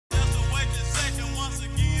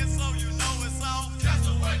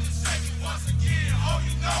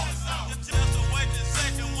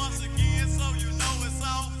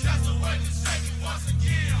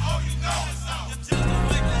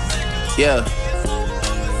Yeah,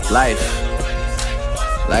 life.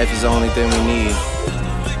 Life is the only thing we need.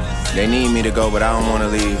 They need me to go, but I don't wanna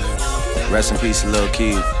leave. Rest in peace, Lil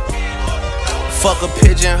Keith. Fuck a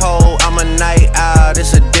pigeonhole, I'm a night owl,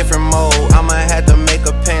 it's a different mode. I'ma have to make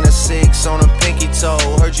a paint of 6 on a pinky toe.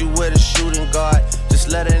 Heard you with a shooting guard, just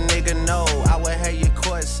let a nigga know. I would have you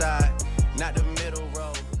courtside, not the middle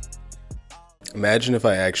row. Imagine if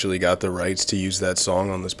I actually got the rights to use that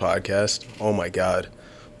song on this podcast. Oh my god,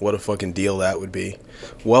 what a fucking deal that would be.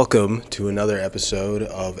 Welcome to another episode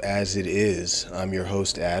of As It Is. I'm your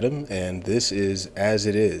host Adam, and this is As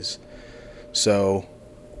It Is. So,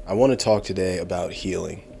 I want to talk today about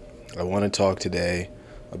healing. I want to talk today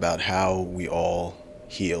about how we all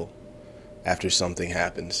heal after something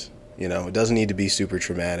happens. You know, it doesn't need to be super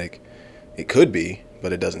traumatic. It could be,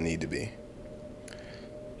 but it doesn't need to be.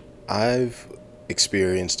 I've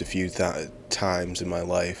experienced a few times in my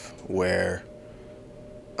life where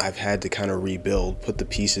I've had to kind of rebuild, put the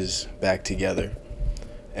pieces back together.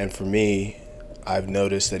 And for me, I've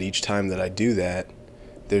noticed that each time that I do that,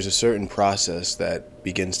 there's a certain process that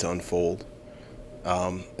begins to unfold.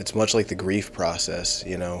 It's much like the grief process,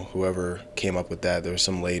 you know, whoever came up with that, there was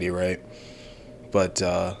some lady, right? But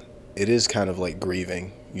it is kind of like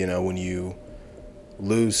grieving, you know, when you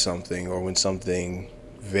lose something or when something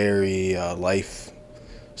very life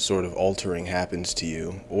sort of altering happens to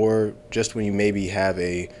you, or just when you maybe have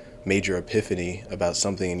a major epiphany about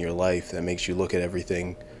something in your life that makes you look at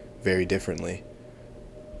everything very differently.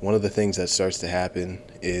 One of the things that starts to happen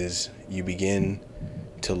is you begin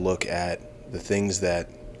to look at the things that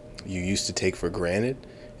you used to take for granted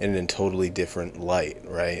in a totally different light,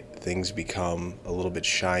 right? Things become a little bit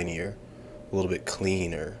shinier, a little bit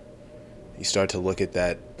cleaner. You start to look at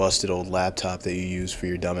that busted old laptop that you use for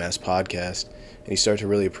your dumbass podcast, and you start to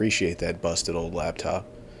really appreciate that busted old laptop.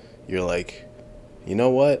 You're like, you know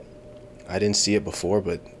what? I didn't see it before,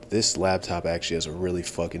 but this laptop actually has a really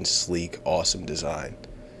fucking sleek, awesome design.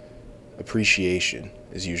 Appreciation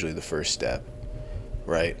is usually the first step,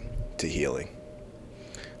 right, to healing.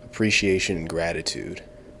 Appreciation and gratitude.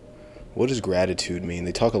 What does gratitude mean?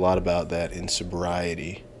 They talk a lot about that in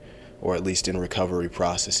sobriety, or at least in recovery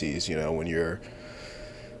processes. You know, when you're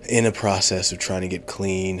in a process of trying to get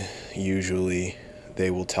clean, usually they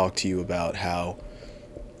will talk to you about how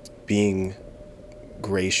being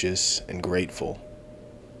gracious and grateful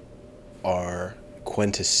are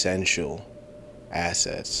quintessential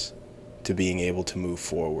assets to being able to move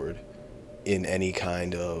forward in any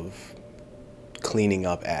kind of cleaning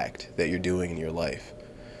up act that you're doing in your life.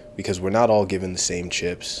 Because we're not all given the same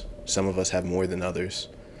chips. Some of us have more than others.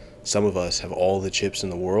 Some of us have all the chips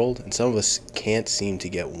in the world, and some of us can't seem to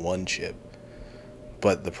get one chip.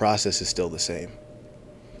 But the process is still the same.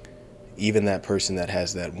 Even that person that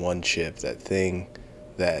has that one chip, that thing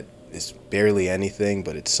that is barely anything,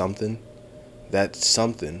 but it's something, that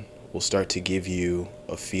something will start to give you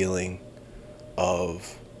a feeling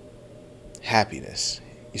of happiness.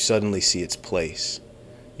 You suddenly see its place.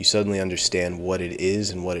 You suddenly understand what it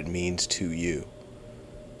is and what it means to you.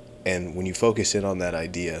 And when you focus in on that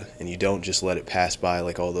idea and you don't just let it pass by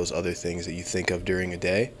like all those other things that you think of during a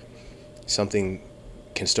day, something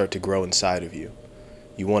can start to grow inside of you.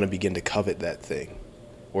 You want to begin to covet that thing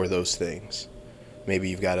or those things. Maybe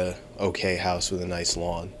you've got a okay house with a nice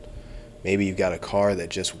lawn. Maybe you've got a car that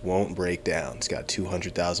just won't break down. It's got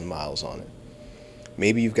 200,000 miles on it.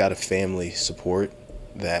 Maybe you've got a family support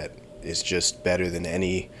that is just better than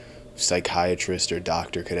any psychiatrist or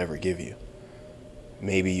doctor could ever give you.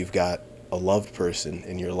 Maybe you've got a loved person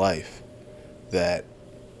in your life that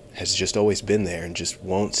has just always been there and just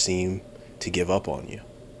won't seem to give up on you.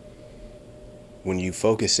 When you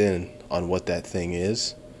focus in on what that thing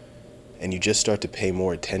is, and you just start to pay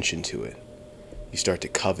more attention to it, you start to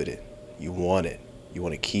covet it. You want it. You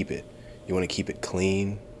want to keep it. You want to keep it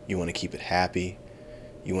clean. You want to keep it happy.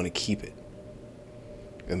 You want to keep it.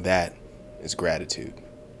 And that is gratitude.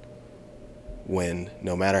 When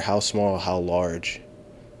no matter how small or how large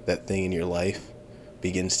that thing in your life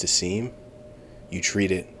begins to seem, you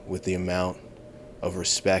treat it with the amount of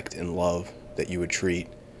respect and love that you would treat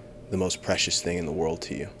the most precious thing in the world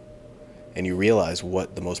to you. And you realize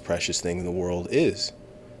what the most precious thing in the world is.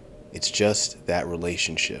 It's just that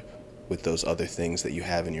relationship with those other things that you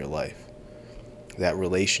have in your life. That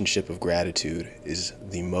relationship of gratitude is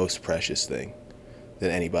the most precious thing that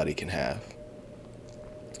anybody can have.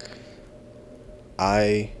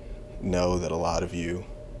 I know that a lot of you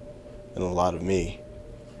and a lot of me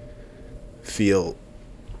feel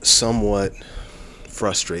somewhat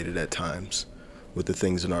frustrated at times with the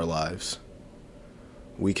things in our lives.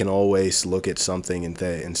 We can always look at something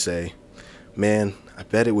and say, man, I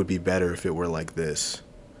bet it would be better if it were like this.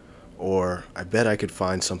 Or I bet I could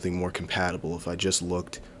find something more compatible if I just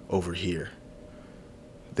looked over here.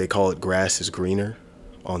 They call it grass is greener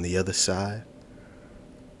on the other side.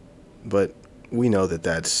 But we know that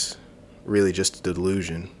that's really just a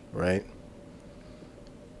delusion, right?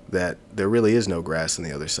 That there really is no grass on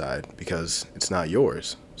the other side because it's not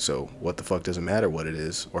yours. So what the fuck does it matter what it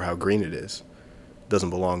is or how green it is? It doesn't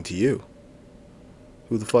belong to you.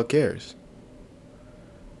 Who the fuck cares?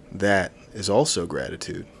 That is also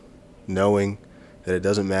gratitude. Knowing that it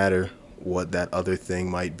doesn't matter what that other thing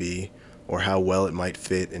might be or how well it might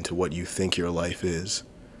fit into what you think your life is.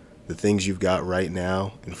 The things you've got right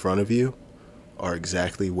now in front of you are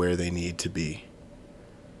exactly where they need to be.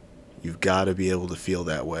 You've got to be able to feel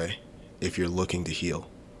that way if you're looking to heal.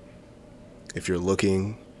 If you're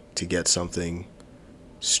looking to get something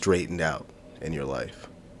straightened out in your life.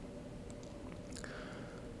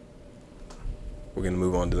 We're going to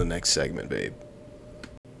move on to the next segment, babe.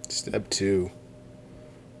 Step 2,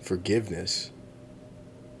 forgiveness.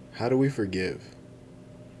 How do we forgive?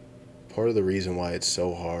 Part of the reason why it's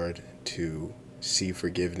so hard to see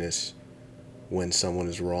forgiveness when someone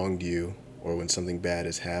has wronged you or when something bad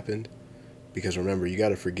has happened, because remember, you got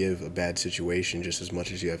to forgive a bad situation just as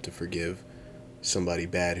much as you have to forgive somebody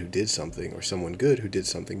bad who did something or someone good who did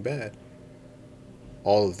something bad.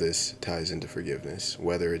 All of this ties into forgiveness,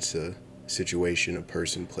 whether it's a situation, a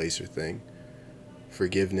person, place, or thing.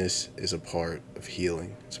 Forgiveness is a part of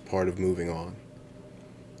healing. It's a part of moving on.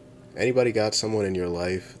 Anybody got someone in your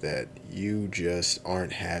life that you just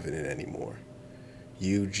aren't having it anymore?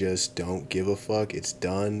 You just don't give a fuck. It's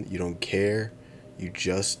done. You don't care. You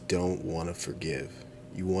just don't want to forgive.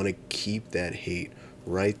 You want to keep that hate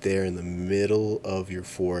right there in the middle of your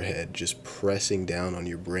forehead, just pressing down on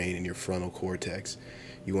your brain and your frontal cortex.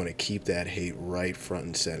 You want to keep that hate right front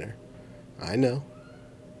and center. I know.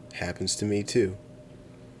 Happens to me too.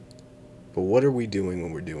 But what are we doing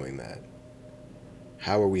when we're doing that?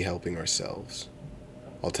 How are we helping ourselves?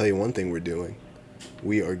 I'll tell you one thing we're doing.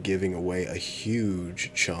 We are giving away a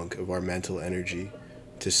huge chunk of our mental energy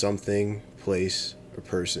to something, place, or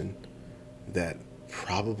person that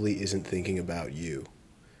probably isn't thinking about you.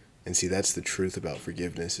 And see, that's the truth about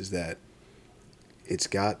forgiveness, is that it's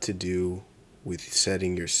got to do with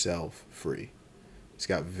setting yourself free. It's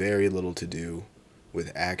got very little to do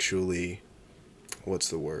with actually,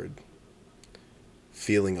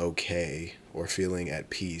 feeling okay or feeling at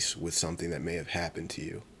peace with something that may have happened to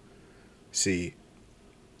you. See,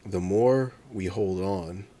 the more we hold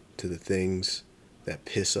on to the things that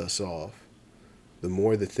piss us off, the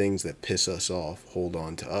more the things that piss us off hold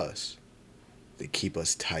on to us. They keep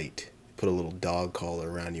us tight. Put a little dog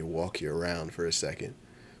collar around you, walk you around for a second.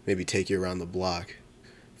 Maybe take you around the block,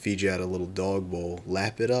 feed you out a little dog bowl,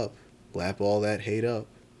 lap it up, lap all that hate up.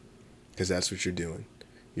 Because that's what you're doing.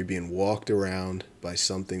 You're being walked around by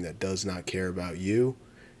something that does not care about you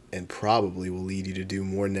and probably will lead you to do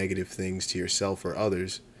more negative things to yourself or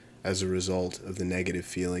others as a result of the negative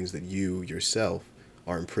feelings that you yourself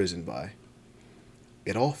are imprisoned by.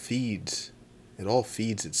 It all feeds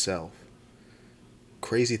itself.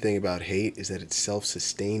 Crazy thing about hate is that it's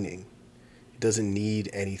self-sustaining. It doesn't need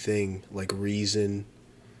anything like reason,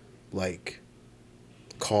 like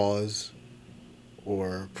cause,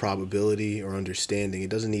 or probability or understanding. It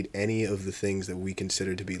doesn't need any of the things that we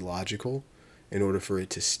consider to be logical in order for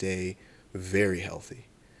it to stay very healthy.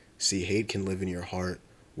 See, hate can live in your heart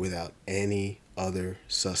without any other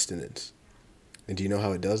sustenance. And do you know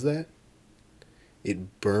how it does that?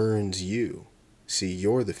 It burns you. See,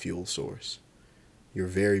 you're the fuel source. Your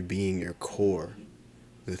very being, your core,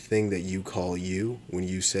 the thing that you call you when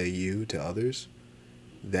you say you to others,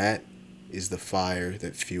 that is the fire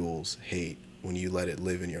that fuels hate when you let it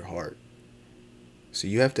live in your heart. So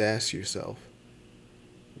you have to ask yourself,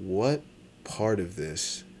 what part of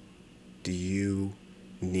this do you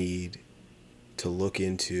need to look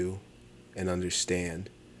into and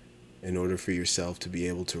understand in order for yourself to be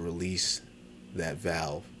able to release that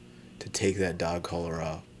valve, to take that dog collar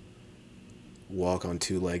off, walk on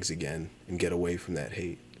two legs again, and get away from that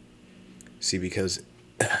hate? See, because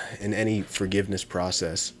in any forgiveness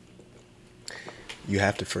process, you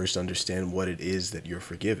have to first understand what it is that you're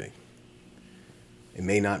forgiving. It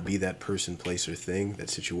may not be that person, place, or thing, that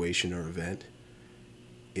situation or event.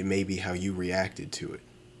 It may be how you reacted to it.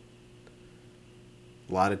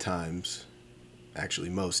 A lot of times, actually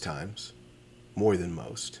most times, more than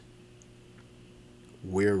most,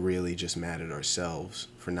 we're really just mad at ourselves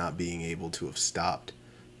for not being able to have stopped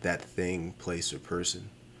that thing, place, or person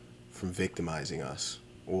from victimizing us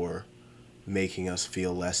or making us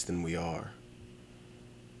feel less than we are.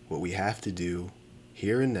 What we have to do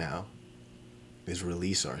here and now is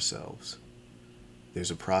release ourselves.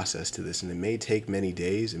 There's a process to this, and it may take many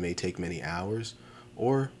days, it may take many hours,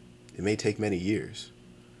 or it may take many years.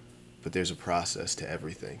 But there's a process to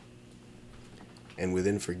everything. And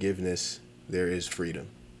within forgiveness, there is freedom.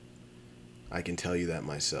 I can tell you that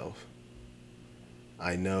myself.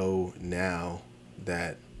 I know now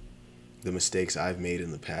that the mistakes I've made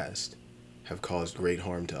in the past have caused great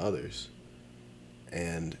harm to others.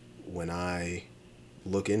 And when I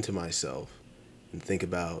look into myself and think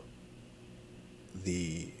about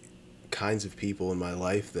the kinds of people in my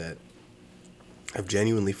life that have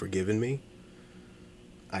genuinely forgiven me,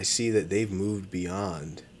 I see that they've moved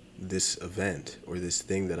beyond this event or this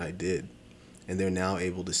thing that I did. And they're now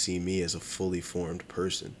able to see me as a fully formed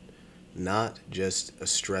person, not just a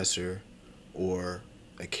stressor or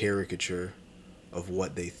a caricature of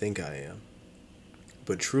what they think I am.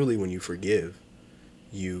 But truly, when you forgive,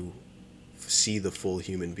 you see the full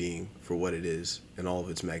human being for what it is, and all of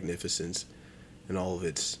its magnificence, and all of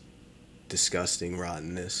its disgusting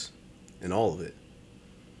rottenness, and all of it.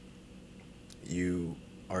 You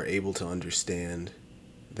are able to understand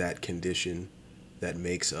that condition that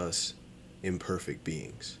makes us imperfect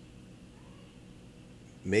beings.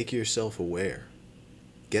 Make yourself aware.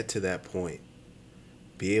 Get to that point.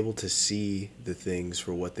 Be able to see the things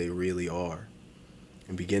for what they really are,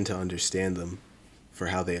 and begin to understand them for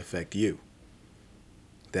how they affect you.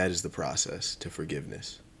 That is the process to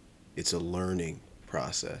forgiveness. It's a learning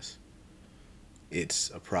process. It's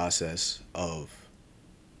a process of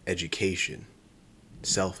education,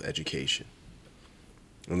 self-education.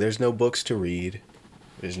 And there's no books to read.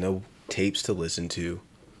 There's no tapes to listen to.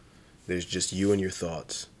 There's just you and your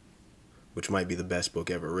thoughts, which might be the best book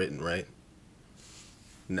ever written, right?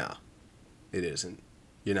 Nah, it isn't.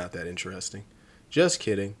 You're not that interesting. Just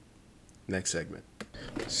kidding. Next segment.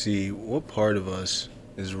 See, what part of us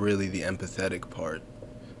is really the empathetic part,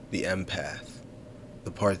 the empath,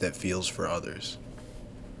 the part that feels for others?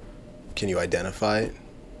 Can you identify it?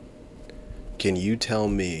 Can you tell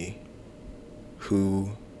me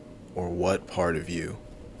who or what part of you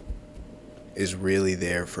is really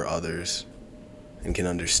there for others and can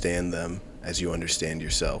understand them as you understand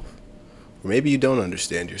yourself? Or maybe you don't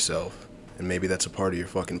understand yourself, and maybe that's a part of your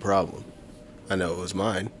fucking problem. I know it was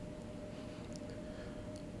mine.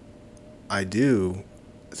 I do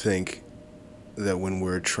think that when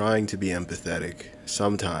we're trying to be empathetic,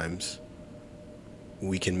 sometimes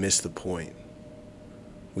we can miss the point.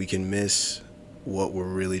 We can miss what we're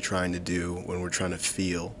really trying to do when we're trying to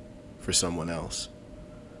feel for someone else.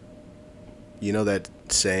 You know that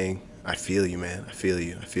saying, I feel you, man, I feel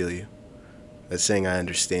you, I feel you. That saying, I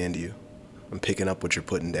understand you. I'm picking up what you're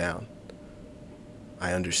putting down.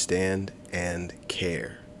 I understand and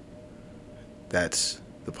care. That's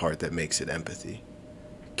the part that makes it empathy.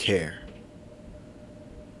 Care.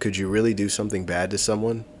 Could you really do something bad to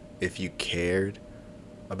someone if you cared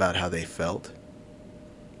about how they felt?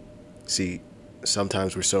 See,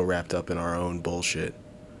 sometimes we're so wrapped up in our own bullshit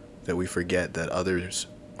that we forget that others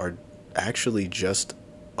are actually just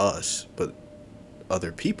us, but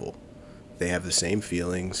other people. They have the same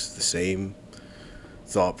feelings, the same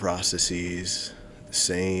thought processes, the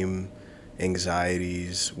same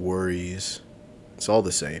anxieties, worries. It's all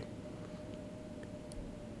the same.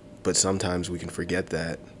 But sometimes we can forget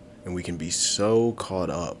that, and we can be so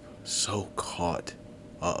caught up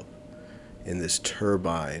in this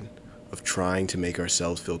turbine of trying to make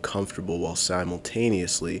ourselves feel comfortable while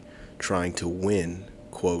simultaneously trying to win,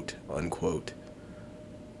 quote unquote,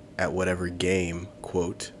 at whatever game,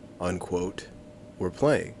 quote unquote, we're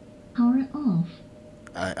playing. Power it off.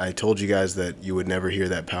 I told you guys that you would never hear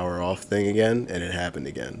that power off thing again, and it happened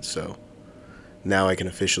again. So now I can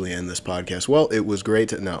officially end this podcast. Well, it was great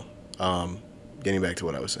to... No. Getting back to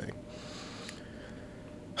what I was saying.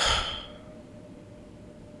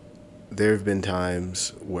 There have been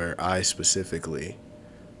times where I specifically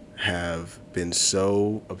have been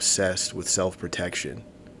so obsessed with self-protection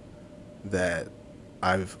that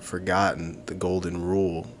I've forgotten the golden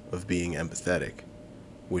rule of being empathetic,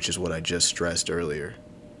 which is what I just stressed earlier.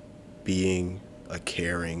 Being a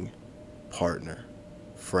caring partner,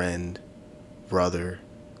 friend, brother,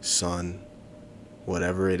 son,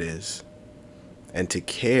 whatever it is. And to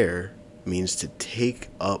care means to take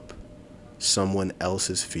up someone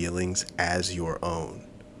else's feelings as your own.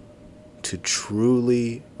 To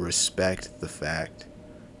truly respect the fact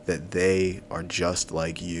that they are just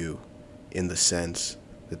like you, in the sense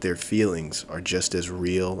that their feelings are just as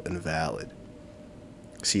real and valid.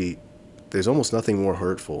 See, there's almost nothing more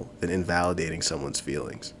hurtful than invalidating someone's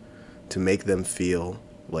feelings. To make them feel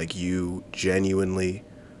like you genuinely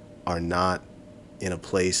are not in a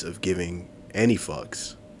place of giving any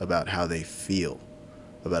fucks about how they feel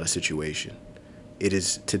about a situation. It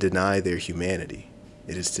is to deny their humanity.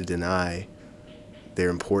 It is to deny their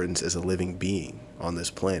importance as a living being on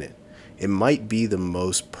this planet. It might be the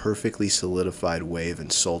most perfectly solidified way of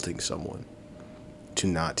insulting someone, to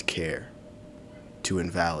not care, to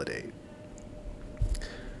invalidate.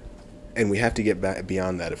 And we have to get back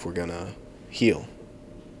beyond that if we're gonna heal.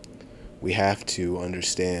 We have to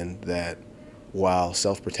understand that while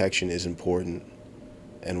self-protection is important,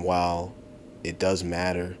 and while it does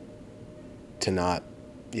matter to not,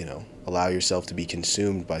 allow yourself to be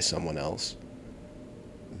consumed by someone else,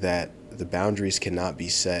 that the boundaries cannot be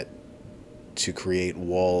set to create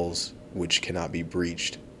walls which cannot be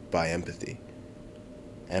breached by empathy.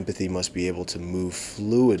 Empathy must be able to move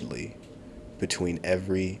fluidly between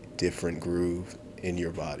every different groove in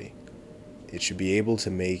your body. It should be able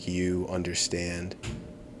to make you understand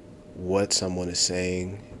what someone is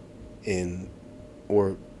saying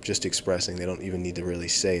or just expressing. They don't even need to really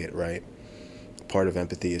say it, right? Part of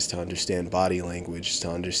empathy is to understand body language, is to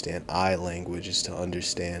understand eye language, is to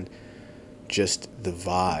understand just the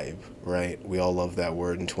vibe, right? We all love that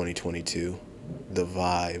word in 2022, the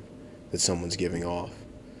vibe that someone's giving off.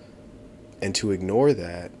 And to ignore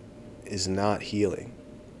that is not healing.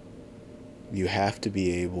 You have to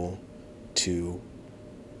be able to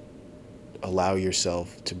allow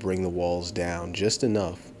yourself to bring the walls down just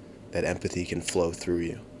enough that empathy can flow through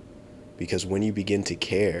you. Because when you begin to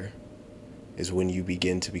care is when you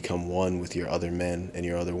begin to become one with your other men and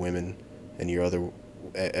your other women and your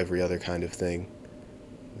every other kind of thing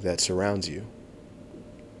that surrounds you.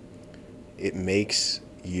 It makes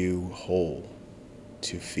you whole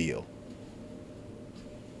to feel.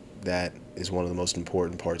 That is one of the most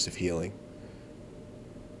important parts of healing.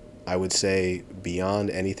 I would say beyond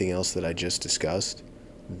anything else that I just discussed,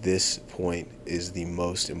 this point is the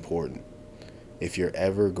most important. If you're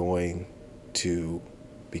ever going to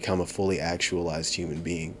become a fully actualized human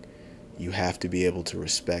being, you have to be able to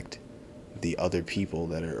respect the other people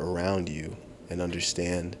that are around you and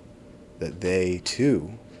understand that they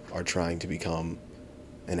too are trying to become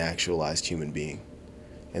an actualized human being.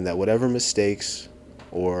 And that whatever mistakes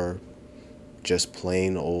or just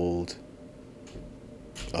plain old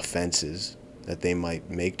offenses that they might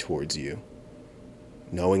make towards you,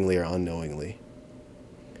 knowingly or unknowingly,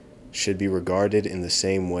 should be regarded in the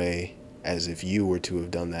same way as if you were to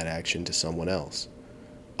have done that action to someone else.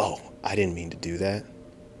 Oh, I didn't mean to do that.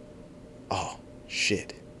 Oh,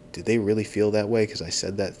 shit. Did they really feel that way because I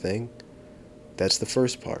said that thing? That's the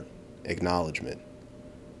first part, acknowledgement.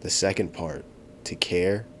 The second part, to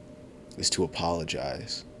care, is to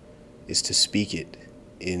apologize, is to speak it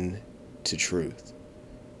into truth.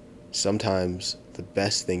 Sometimes the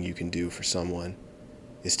best thing you can do for someone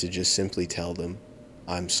is to just simply tell them,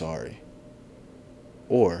 I'm sorry.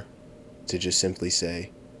 Or to just simply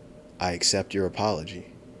say, I accept your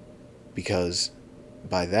apology. Because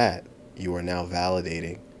by that, you are now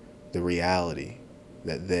validating the reality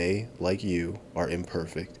that they, like you, are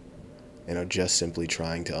imperfect and are just simply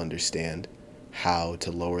trying to understand how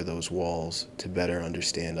to lower those walls to better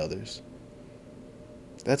understand others.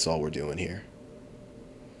 That's all we're doing here.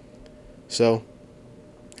 So,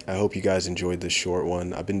 I hope you guys enjoyed this short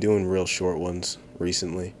one. I've been doing real short ones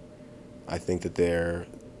recently. I think that they're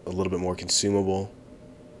a little bit more consumable.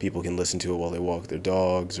 People can listen to it while they walk their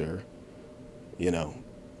dogs or,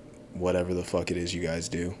 whatever the fuck it is you guys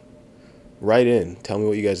do. Write in. Tell me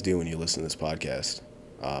what you guys do when you listen to this podcast.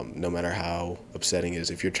 No matter how upsetting it is.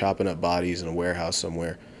 If you're chopping up bodies in a warehouse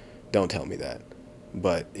somewhere, don't tell me that.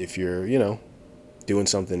 But if you're, doing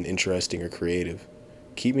something interesting or creative,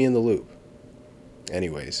 keep me in the loop.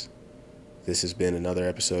 Anyways, this has been another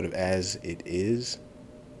episode of As It Is,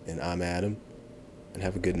 and I'm Adam, and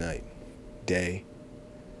have a good night, day,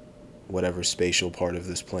 whatever spatial part of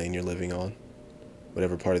this plane you're living on,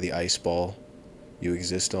 whatever part of the ice ball you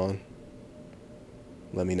exist on,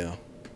 let me know.